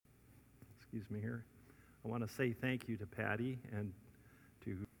excuse me here. I want to say thank you to Patty and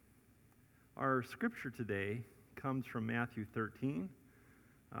to our scripture today comes from Matthew 13,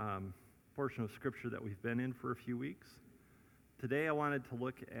 portion of scripture that we've been in for a few weeks. Today I wanted to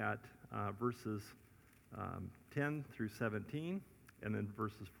look at verses 10 through 17 and then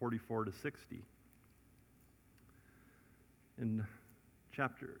verses 44 to 60. In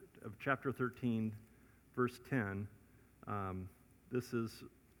chapter 13, verse 10, this is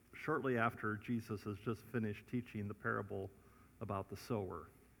shortly after Jesus has just finished teaching the parable about the sower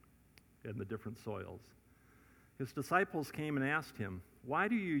and the different soils. His disciples came and asked him, "Why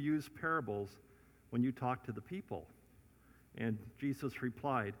do you use parables when you talk to the people?" And Jesus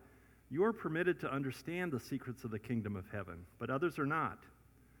replied, "You are permitted to understand the secrets of the kingdom of heaven, but others are not.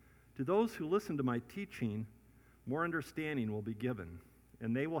 To those who listen to my teaching, more understanding will be given,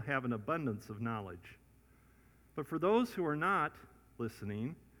 and they will have an abundance of knowledge. But for those who are not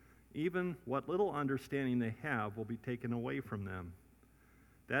listening, even what little understanding they have will be taken away from them.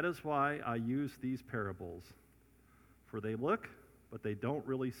 That is why I use these parables. For they look, but they don't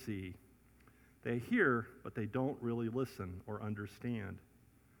really see. They hear, but they don't really listen or understand.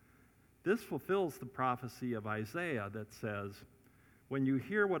 This fulfills the prophecy of Isaiah that says, 'When you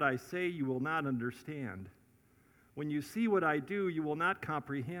hear what I say, you will not understand. When you see what I do, you will not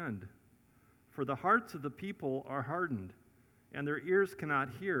comprehend. For the hearts of the people are hardened, and their ears cannot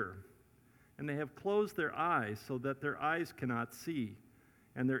hear. And they have closed their eyes so that their eyes cannot see,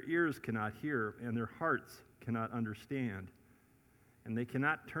 and their ears cannot hear, and their hearts cannot understand. And they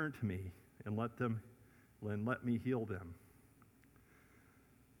cannot turn to me and let me heal them.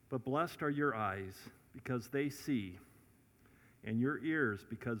 But blessed are your eyes, because they see, and your ears,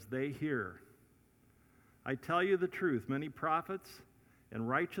 because they hear. I tell you the truth, many prophets and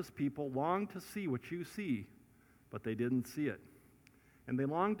righteous people long to see what you see, but they didn't see it. And they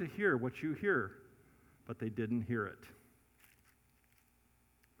long to hear what you hear, but they didn't hear it."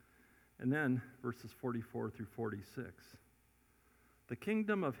 And then verses 44 through 46. "The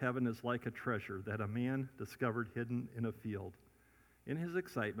kingdom of heaven is like a treasure that a man discovered hidden in a field. In his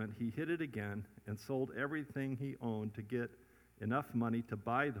excitement, he hid it again and sold everything he owned to get enough money to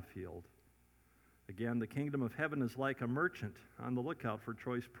buy the field. Again, the kingdom of heaven is like a merchant on the lookout for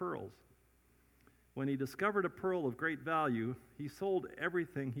choice pearls. When he discovered a pearl of great value, he sold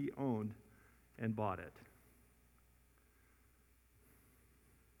everything he owned and bought it."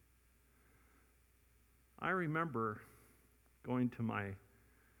 I remember going to my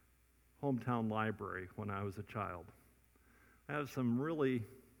hometown library when I was a child. I have some really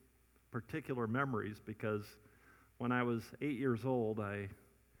particular memories because when I was 8 years old, I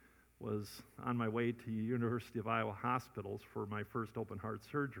was on my way to University of Iowa Hospitals for my first open heart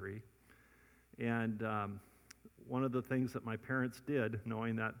surgery. And one of the things that my parents did,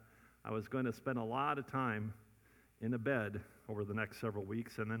 knowing that I was going to spend a lot of time in a bed over the next several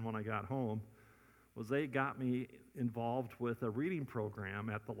weeks, and then when I got home, was they got me involved with a reading program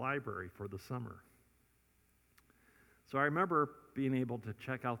at the library for the summer. So I remember being able to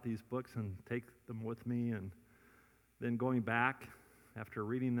check out these books and take them with me, and then going back after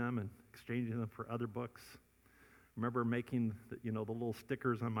reading them and exchanging them for other books. I remember making the little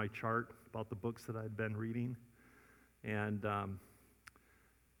stickers on my chart about the books that I'd been reading. And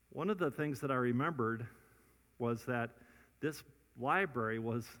one of the things that I remembered was that this library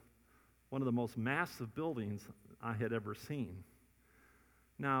was one of the most massive buildings I had ever seen.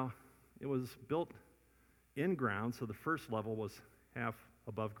 Now, it was built in ground, so the first level was half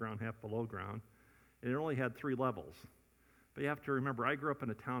above ground, half below ground, and it only had 3 levels. But you have to remember, I grew up in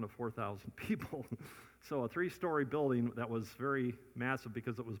a town of 4,000 people, so a 3-story building that was very massive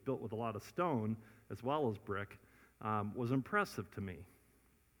because it was built with a lot of stone as well as brick was impressive to me.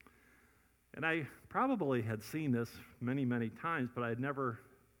 And I probably had seen this many, many times, but I had never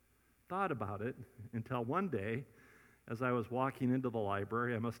thought about it until one day, as I was walking into the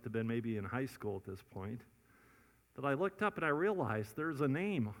library, I must have been maybe in high school at this point, that I looked up and I realized there's a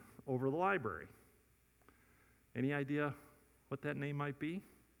name over the library. Any idea what that name might be?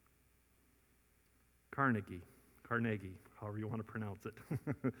 Carnegie, however you want to pronounce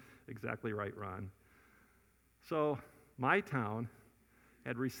it. Exactly right, Ron. So my town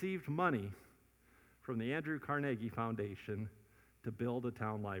had received money from the Andrew Carnegie Foundation to build a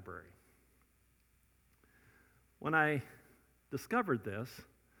town library. When I discovered this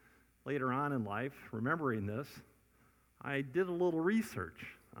later on in life, remembering this, I did a little research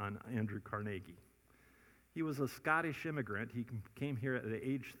on Andrew Carnegie. He was a Scottish immigrant. He came here at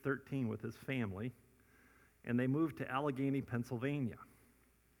age 13 with his family, and they moved to Allegheny, Pennsylvania.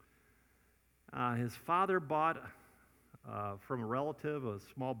 His father bought from a relative a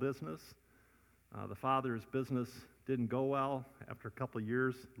small business The father's business didn't go well. After a couple of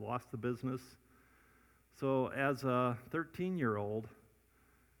years, lost the business. So as a 13-year-old,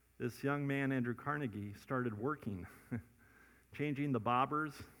 this young man, Andrew Carnegie, started working, changing the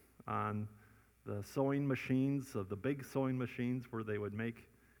bobbers on the sewing machines, of the big sewing machines where they would make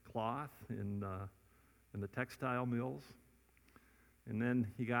cloth in the textile mills. And then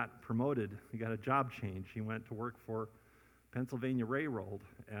he got promoted. He got a job change. He went to work for Pennsylvania Railroad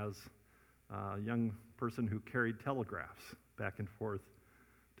as a young person who carried telegraphs back and forth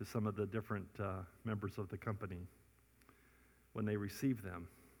to some of the different members of the company when they received them.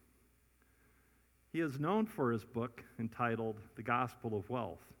 He is known for his book entitled The Gospel of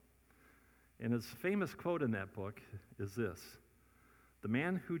Wealth. And his famous quote in that book is this: "The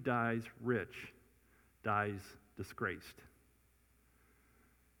man who dies rich dies disgraced."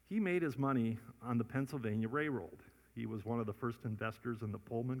 He made his money on the Pennsylvania Railroad. He was one of the first investors in the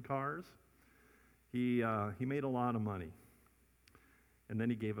Pullman cars. He made a lot of money, and then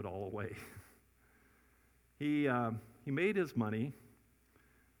he gave it all away. He made his money.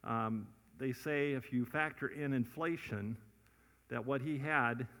 They say if you factor in inflation, that what he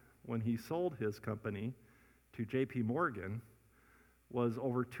had when he sold his company to J.P. Morgan was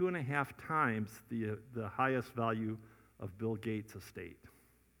over 2.5 times the highest value of Bill Gates' estate.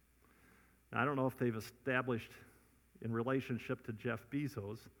 Now, I don't know if they've established in relationship to Jeff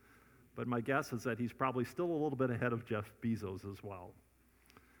Bezos, but my guess is that he's probably still a little bit ahead of Jeff Bezos as well.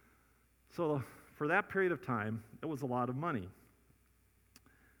 So for that period of time, it was a lot of money.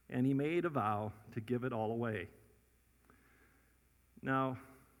 And he made a vow to give it all away. Now,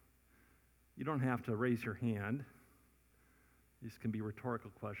 you don't have to raise your hand. These can be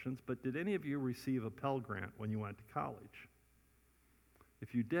rhetorical questions, but did any of you receive a Pell Grant when you went to college?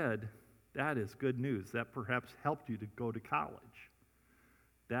 If you did, that is good news. That perhaps helped you to go to college.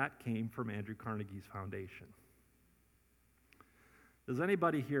 That came from Andrew Carnegie's foundation. Does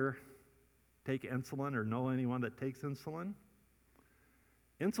anybody here take insulin or know anyone that takes insulin?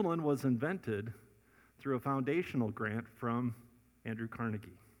 Insulin was invented through a foundational grant from Andrew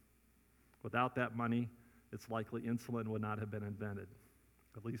Carnegie. Without that money, it's likely insulin would not have been invented,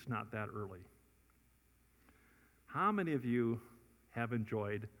 at least not that early. How many of you have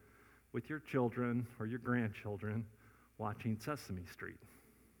enjoyed, with your children or your grandchildren, watching Sesame Street?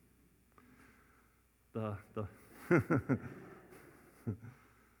 The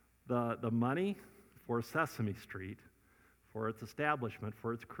money for Sesame Street, for its establishment,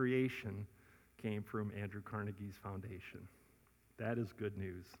 for its creation, came from Andrew Carnegie's foundation. That is good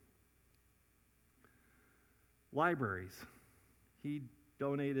news. Libraries. He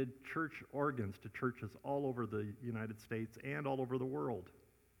donated church organs to churches all over the United States and all over the world.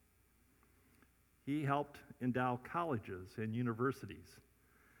 He helped endow colleges and universities,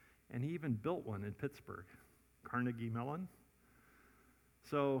 and he even built one in Pittsburgh, Carnegie Mellon.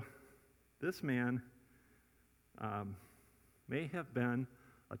 So this man may have been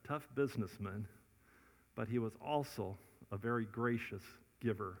a tough businessman, but he was also a very gracious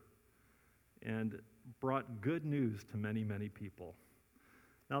giver and brought good news to many, many people.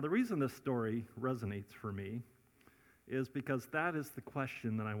 Now, the reason this story resonates for me is because that is the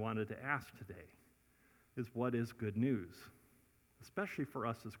question that I wanted to ask today, is what is good news, especially for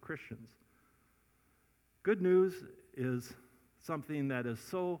us as Christians. Good news is something that is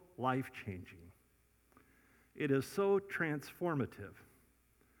so life-changing. It is so transformative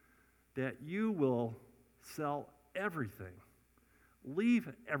that you will sell everything, leave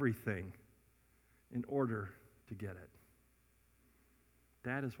everything in order to get it.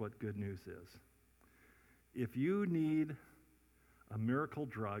 That is what good news is. If you need a miracle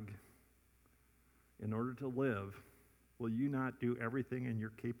drug in order to live, will you not do everything in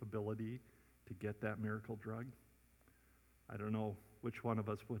your capability to get that miracle drug? I don't know which one of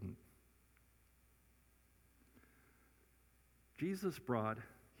us wouldn't. Jesus brought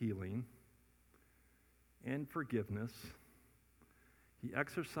healing and forgiveness. He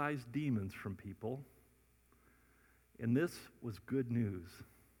exorcised demons from people. And this was good news.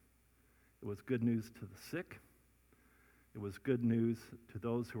 It was good news to the sick. It was good news to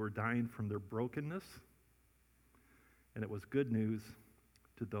those who were dying from their brokenness. And it was good news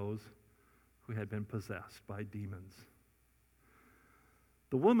to those who had been possessed by demons.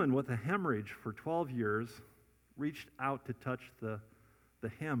 The woman with a hemorrhage for 12 years reached out to touch the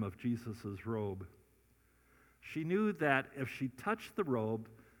hem of Jesus' robe. She knew that if she touched the robe,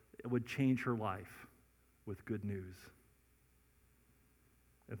 it would change her life with good news.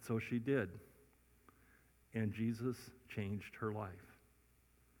 And so she did. And Jesus changed her life.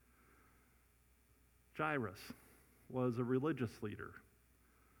 Jairus was a religious leader,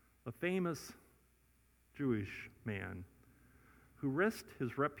 a famous Jewish man who risked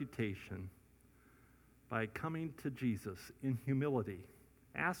his reputation by coming to Jesus in humility,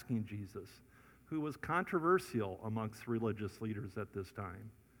 asking Jesus, who was controversial amongst religious leaders at this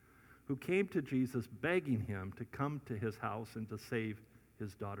time, who came to Jesus begging him to come to his house and to save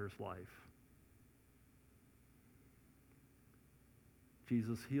his daughter's life.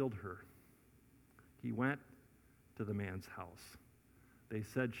 Jesus healed her. He went to the man's house. They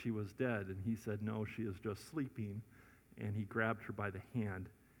said she was dead, and he said, no, she is just sleeping. And he grabbed her by the hand,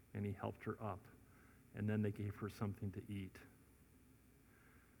 and he helped her up. And then they gave her something to eat.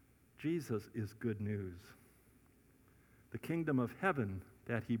 Jesus is good news. The kingdom of heaven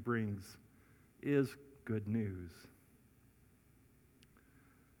that he brings is good news.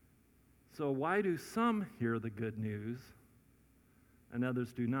 So why do some hear the good news and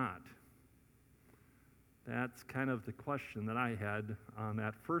others do not? That's kind of the question that I had on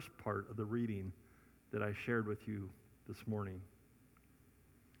that first part of the reading that I shared with you this morning.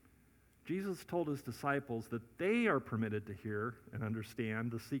 Jesus told his disciples that they are permitted to hear and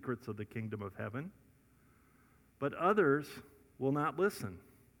understand the secrets of the kingdom of heaven, but others will not listen,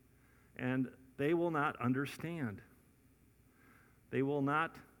 and they will not understand. They will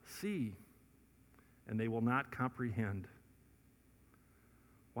not see, and they will not comprehend.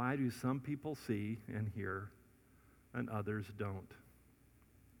 Why do some people see and hear, and others don't?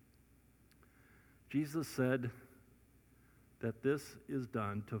 Jesus said that this is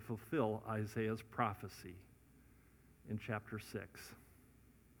done to fulfill Isaiah's prophecy in chapter 6,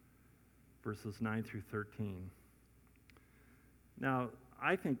 verses 9 through 13. Now,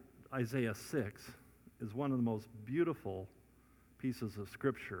 I think Isaiah 6 is one of the most beautiful pieces of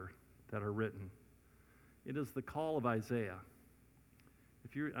Scripture that are written. It is the call of Isaiah.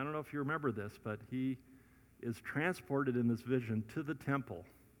 I don't know if you remember this, but he is transported in this vision to the temple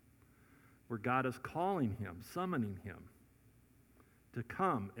where God is calling him, summoning him to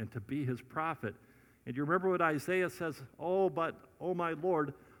come and to be his prophet. And you remember what Isaiah says? Oh, my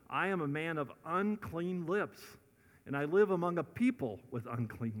Lord, I am a man of unclean lips, and I live among a people with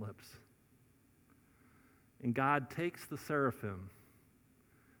unclean lips. And God takes the seraphim,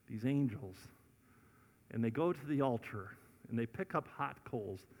 these angels, and they go to the altar, and they pick up hot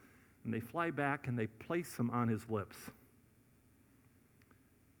coals, and they fly back, and they place them on his lips.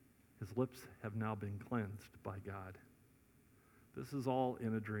 His lips have now been cleansed by God. This is all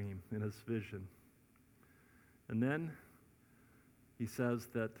in a dream, in his vision. And then he says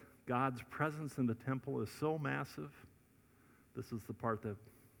that God's presence in the temple is so massive. This is the part that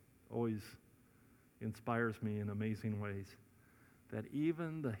always inspires me in amazing ways, that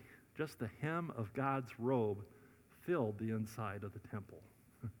even just the hem of God's robe filled the inside of the temple.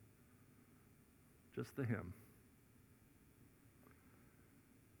 Just the hem.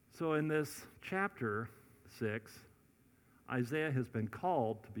 So in this chapter 6, Isaiah has been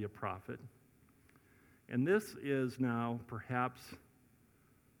called to be a prophet. And this is now perhaps,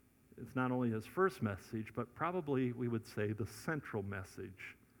 it's not only his first message, but probably we would say the central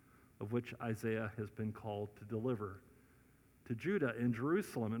message of which Isaiah has been called to deliver to Judah and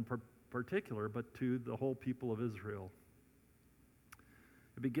Jerusalem in particular, but to the whole people of Israel.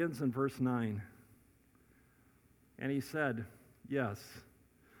 It begins in verse 9. And he said, yes,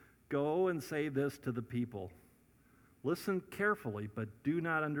 go and say this to the people. Listen carefully, but do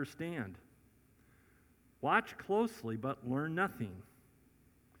not understand. Watch closely, but learn nothing.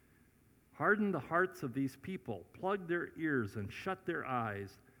 Harden the hearts of these people, plug their ears and shut their eyes.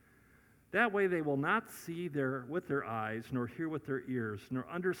 That way they will not see with their eyes, nor hear with their ears, nor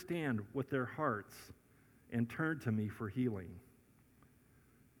understand with their hearts, and turn to me for healing.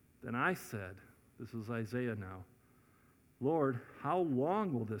 Then I said, this is Isaiah now, Lord, how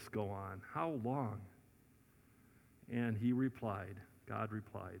long will this go on? How long? And he replied, God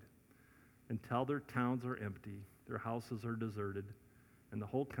replied, until their towns are empty, their houses are deserted, and the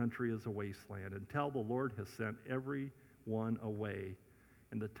whole country is a wasteland, until the Lord has sent everyone away,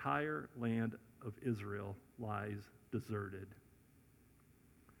 and the entire land of Israel lies deserted.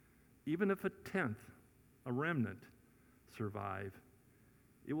 Even if a tenth, a remnant, survive,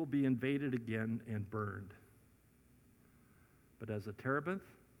 it will be invaded again and burned. But as a terebinth,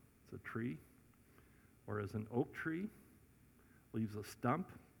 it's a tree, or as an oak tree leaves a stump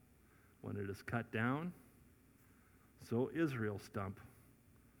when it is cut down, so Israel's stump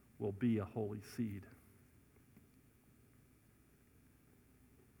will be a holy seed.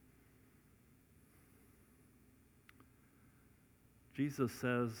 Jesus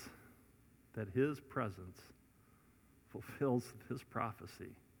says that his presence fulfills his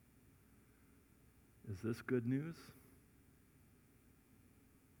prophecy. Is this good news?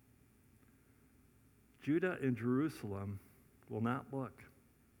 Judah and Jerusalem will not look.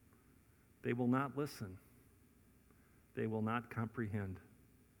 They will not listen. They will not comprehend.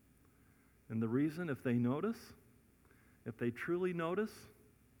 And the reason, if they notice, if they truly notice,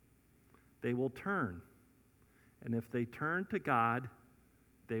 they will turn. And if they turn to God,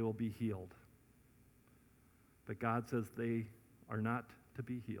 they will be healed. But God says they are not to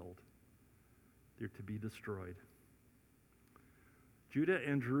be healed. They're to be destroyed. Judah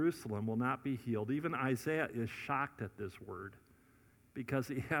and Jerusalem will not be healed. Even Isaiah is shocked at this word because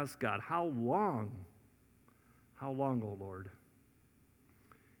he asks God, how long? How long, O Lord?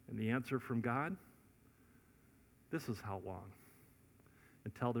 And the answer from God, this is how long,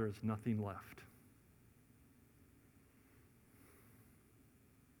 until there is nothing left.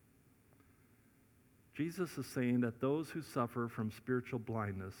 Jesus is saying that those who suffer from spiritual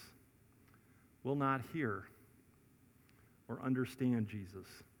blindness will not hear or understand Jesus,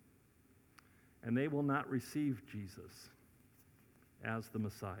 and they will not receive Jesus as the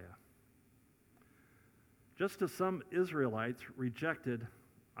Messiah. Just as some Israelites rejected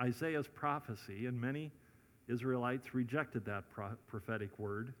Isaiah's prophecy, and many Israelites rejected that prophetic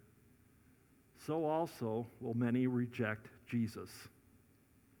word, so also will many reject Jesus.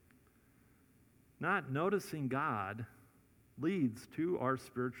 Not noticing God leads to our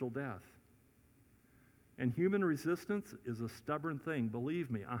spiritual death. And human resistance is a stubborn thing.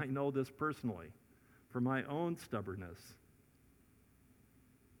 Believe me, I know this personally for my own stubbornness.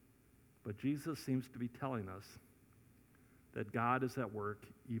 But Jesus seems to be telling us that God is at work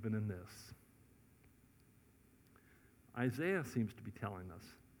even in this. Isaiah seems to be telling us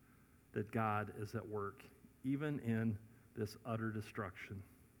that God is at work even in this utter destruction.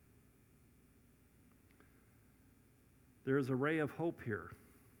 There is a ray of hope here,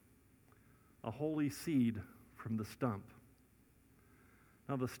 a holy seed from the stump.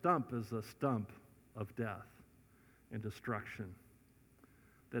 Now, the stump is a stump of death and destruction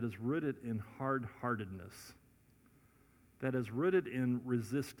that is rooted in hard-heartedness, that is rooted in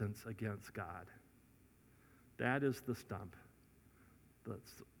resistance against God. That is the stump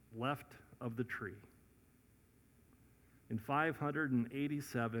that's left of the tree. In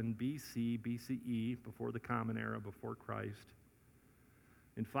 587 BCE, before the Common Era, before Christ,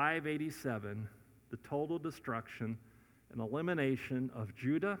 in 587, the total destruction and elimination of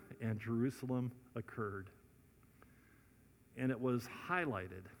Judah and Jerusalem occurred. And it was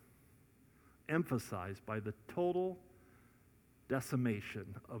highlighted, emphasized by the total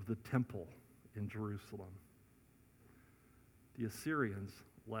decimation of the temple in Jerusalem. The Assyrians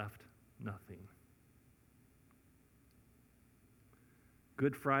left nothing.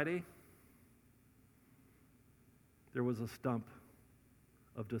 Good Friday, there was a stump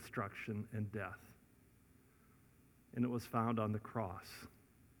of destruction and death. And it was found on the cross,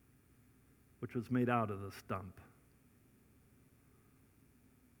 which was made out of the stump.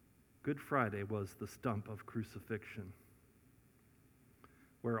 Good Friday was the stump of crucifixion,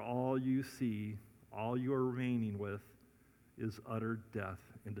 where all you see, all you are remaining with, is utter death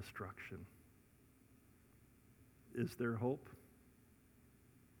and destruction. Is there hope?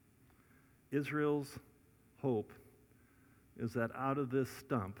 Israel's hope is that out of this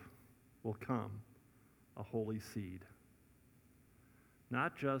stump will come a holy seed.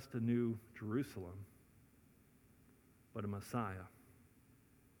 Not just a new Jerusalem, but a Messiah.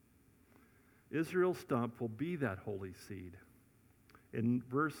 Israel's stump will be that holy seed. In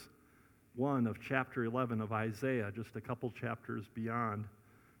verse 1 of chapter 11 of Isaiah, just a couple chapters beyond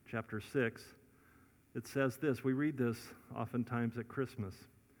chapter 6, it says this. We read this oftentimes at Christmas.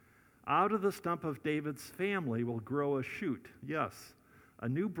 Out of the stump of David's family will grow a shoot, yes, a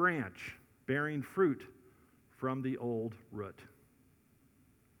new branch bearing fruit from the old root.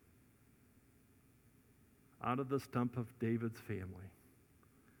 Out of the stump of David's family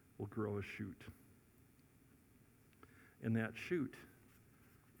will grow a shoot. And that shoot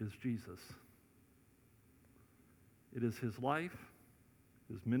is Jesus. It is his life,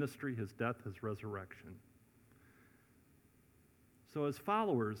 his ministry, his death, his resurrection. So as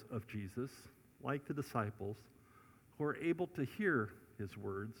followers of Jesus, like the disciples, who are able to hear his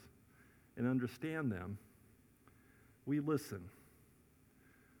words and understand them, we listen.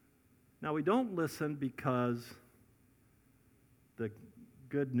 Now, we don't listen because the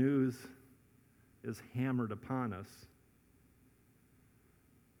good news is hammered upon us.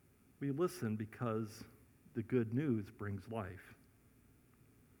 We listen because the good news brings life.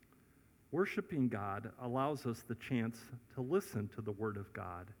 Worshiping God allows us the chance to listen to the Word of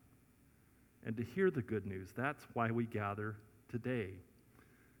God and to hear the good news. That's why we gather today.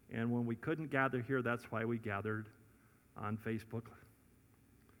 And when we couldn't gather here, that's why we gathered on Facebook.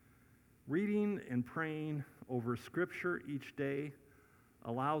 Reading and praying over Scripture each day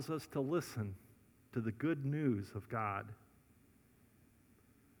allows us to listen to the good news of God.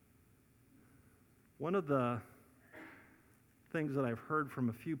 One of the things that I've heard from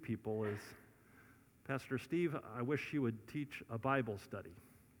a few people is, Pastor Steve, I wish you would teach a Bible study.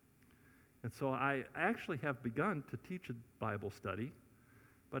 And so I actually have begun to teach a Bible study,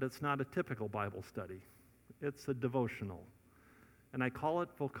 but it's not a typical Bible study. It's a devotional. And I call it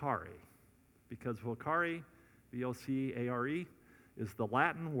Vocare, because vocare, V-O-C-A-R-E, is the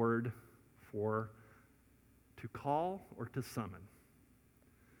Latin word for to call or to summon.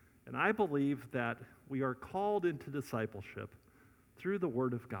 And I believe that we are called into discipleship through the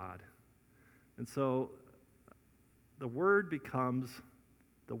Word of God. And so the Word becomes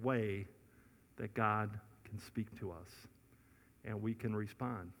the way that God can speak to us, and we can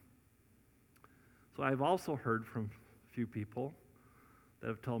respond. So I've also heard from a few people that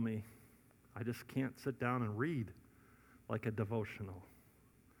have told me, I just can't sit down and read like a devotional.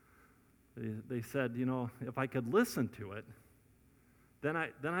 They said, if I could listen to it, then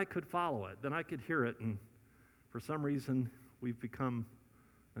I could follow it, then I could hear it, and for some reason we've become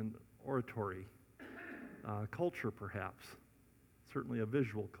an oratory culture, perhaps, certainly a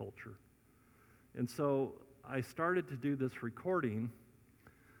visual culture. And so I started to do this recording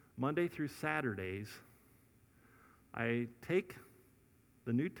Monday through Saturdays. I take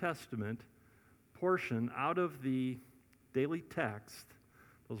the New Testament portion out of the daily text,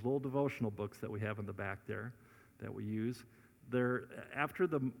 those little devotional books that we have in the back there that we use. There, after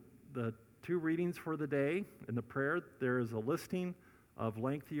the two readings for the day and the prayer, there is a listing of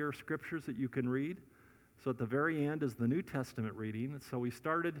lengthier scriptures that you can read. So at the very end is the New Testament reading. So we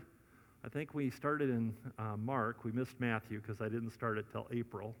started in Mark. We missed Matthew because I didn't start it till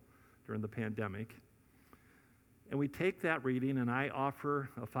April during the pandemic. And we take that reading and I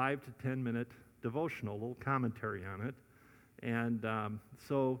offer a 5 to 10 minute devotional, a little commentary on it. And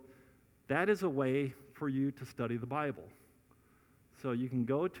so that is a way for you to study the Bible. So you can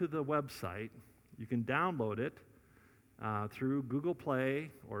go to the website, you can download it through Google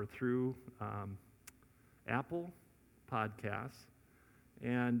Play or through Apple Podcasts,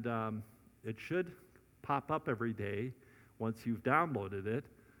 and it should pop up every day once you've downloaded it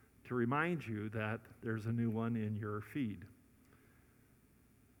to remind you that there's a new one in your feed.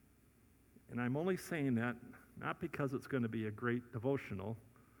 And I'm only saying that not because it's going to be a great devotional,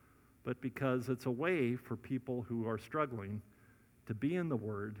 but because it's a way for people who are struggling to be in the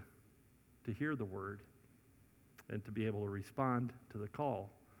Word, to hear the Word, and to be able to respond to the call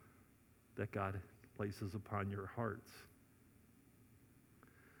that God places upon your hearts.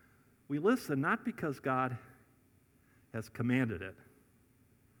 We listen not because God has commanded it.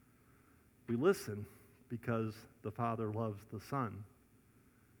 We listen because the Father loves the Son.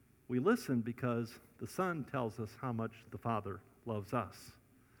 We listen because the Son tells us how much the Father loves us.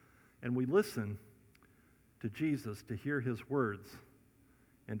 And we listen to Jesus to hear his words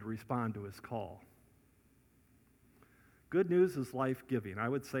and to respond to his call. Good news is life-giving. I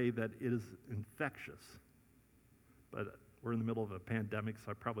would say that it is infectious, but we're in the middle of a pandemic,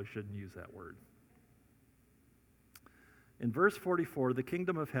 so I probably shouldn't use that word. In verse 44, the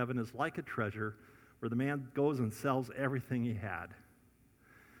kingdom of heaven is like a treasure where the man goes and sells everything he had.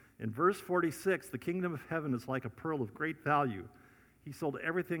 In verse 46, the kingdom of heaven is like a pearl of great value. He sold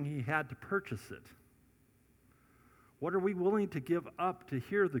everything he had to purchase it. What are we willing to give up to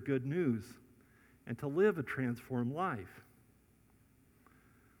hear the good news and to live a transformed life?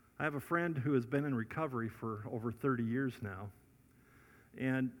 I have a friend who has been in recovery for over 30 years now,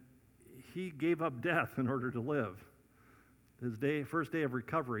 and he gave up death in order to live. His first day of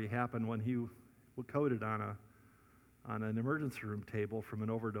recovery happened when he was coded on an emergency room table from an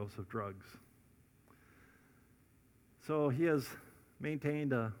overdose of drugs. So he has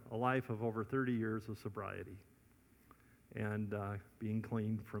maintained a life of over 30 years of sobriety and being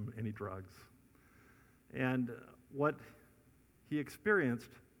clean from any drugs. And what he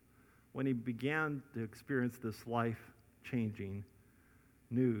experienced when he began to experience this life-changing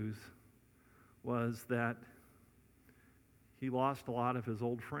news was that he lost a lot of his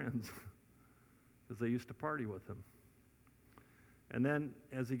old friends because they used to party with him. And then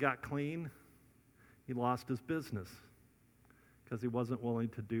as he got clean, he lost his business because he wasn't willing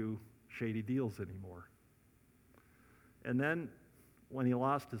to do shady deals anymore. And then when he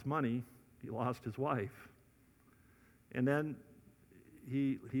lost his money, he lost his wife. And then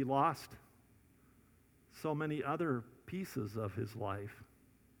he lost so many other pieces of his life.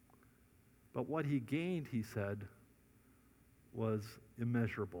 But what he gained, he said, was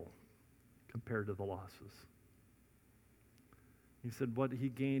immeasurable compared to the losses. He said what he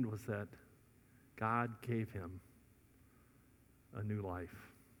gained was that God gave him a new life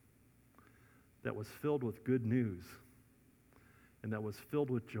that was filled with good news and that was filled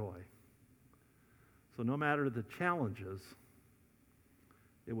with joy. So no matter the challenges,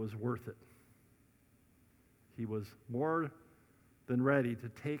 it was worth it. He was more than ready to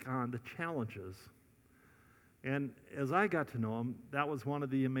take on the challenges. And as I got to know him, that was one of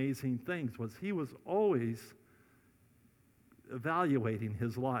the amazing things, was he was always evaluating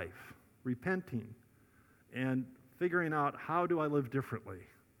his life, repenting, and figuring out, how do I live differently?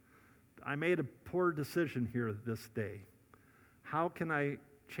 I made a poor decision here this day. How can I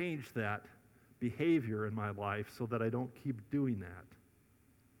change that behavior in my life so that I don't keep doing that?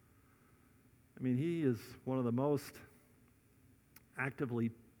 I mean, he is one of the most actively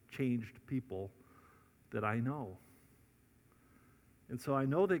changed people that I know. And so I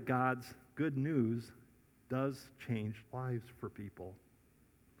know that God's good news does change lives for people.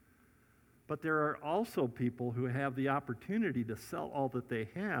 But there are also people who have the opportunity to sell all that they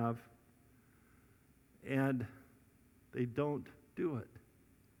have, and they don't do it.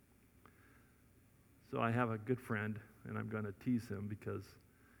 So I have a good friend, and I'm going to tease him because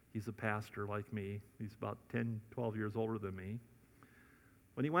he's a pastor like me. He's about 10, 12 years older than me.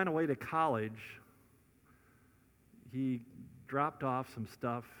 When he went away to college, he dropped off some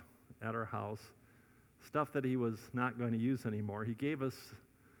stuff at our house, stuff that he was not going to use anymore. He gave us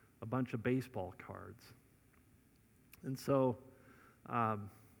a bunch of baseball cards. And so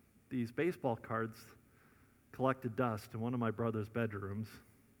these baseball cards collected dust in one of my brother's bedrooms.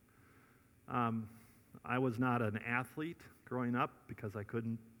 I was not an athlete growing up because I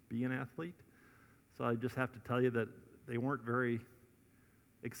couldn't be an athlete. So I just have to tell you that they weren't very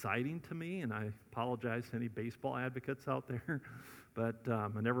exciting to me, and I apologize to any baseball advocates out there. But I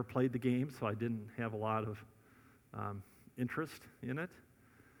never played the game, so I didn't have a lot of interest in it.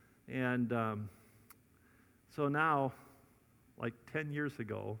 And so now, like 10 years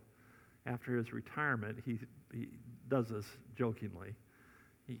ago, after his retirement, he does this jokingly.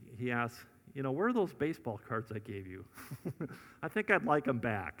 He asks, where are those baseball cards I gave you? I think I'd like them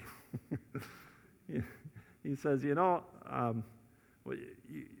back. He says,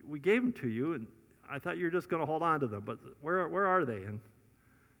 we gave them to you, and I thought you were just going to hold on to them, but where are they?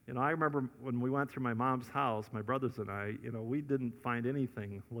 And I remember when we went through my mom's house, my brothers and I, we didn't find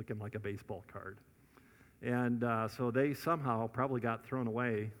anything looking like a baseball card. And so they somehow probably got thrown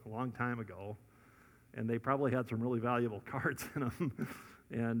away a long time ago, and they probably had some really valuable cards in them.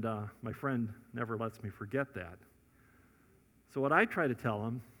 And my friend never lets me forget that. So what I try to tell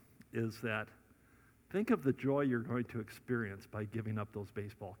him is that think of the joy you're going to experience by giving up those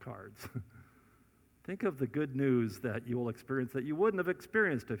baseball cards. Think of the good news that you will experience that you wouldn't have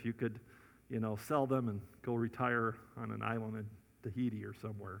experienced if you could, sell them and go retire on an island in Tahiti or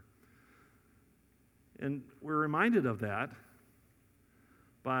somewhere. And we're reminded of that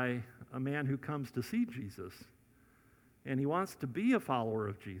by a man who comes to see Jesus. And he wants to be a follower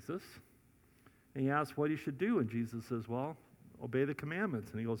of Jesus. And he asks what he should do. And Jesus says, well, obey the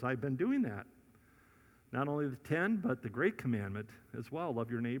commandments. And he goes, I've been doing that. Not only the 10, but the great commandment as well.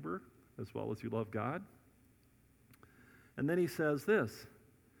 Love your neighbor as well as you love God. And then he says this.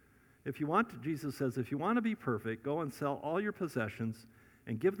 Jesus says, if you want to be perfect, go and sell all your possessions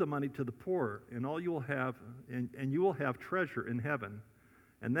and give the money to the poor, and all you will have, and you will have treasure in heaven.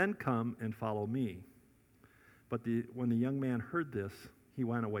 And then come and follow me. But when the young man heard this, he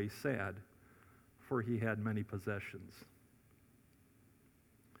went away sad, for he had many possessions.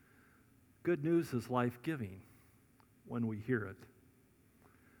 Good news is life-giving when we hear it,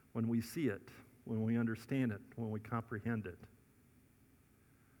 when we see it, when we understand it, when we comprehend it.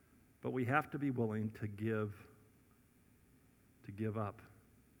 But we have to be willing to give up,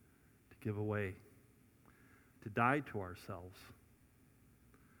 to give away, to die to ourselves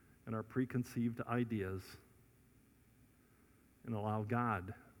and our preconceived ideas, and allow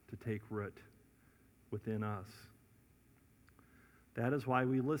God to take root within us. That is why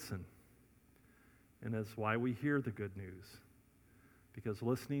we listen, and that's why we hear the good news, because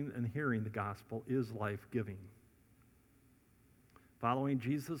listening and hearing the gospel is life-giving. Following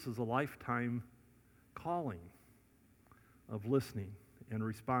Jesus is a lifetime calling of listening and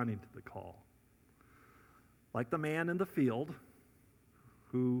responding to the call. Like the man in the field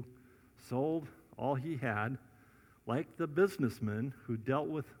who sold all he had, like the businessman who dealt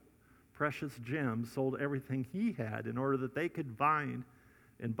with precious gems, sold everything he had in order that they could find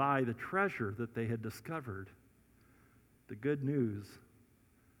and buy the treasure that they had discovered. The good news,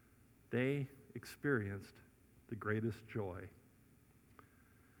 they experienced the greatest joy.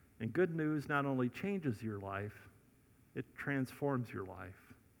 And good news not only changes your life, It transforms your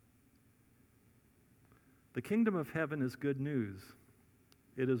life. The kingdom of heaven is good news.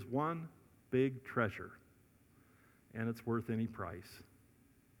 It is one big treasure, and it's worth any price.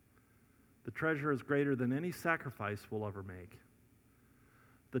 The treasure is greater than any sacrifice we'll ever make.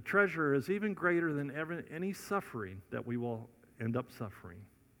 The treasure is even greater than any suffering that we will end up suffering.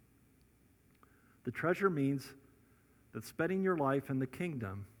 The treasure means that spending your life in the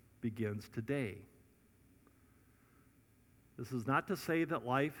kingdom begins today. This is not to say that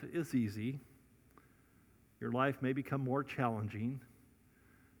life is easy. Your life may become more challenging.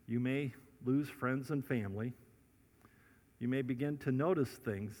 You may lose friends and family. You may begin to notice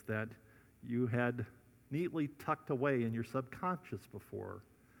things that you had neatly tucked away in your subconscious before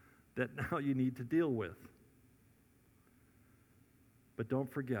that now you need to deal with. But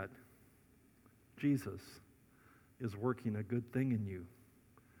don't forget, Jesus is working a good thing in you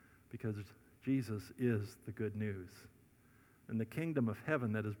because Jesus is the good news. And the kingdom of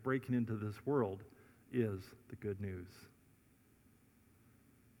heaven that is breaking into this world is the good news.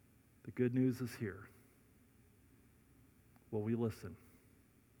 The good news is here. Will we listen?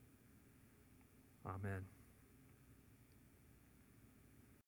 Amen.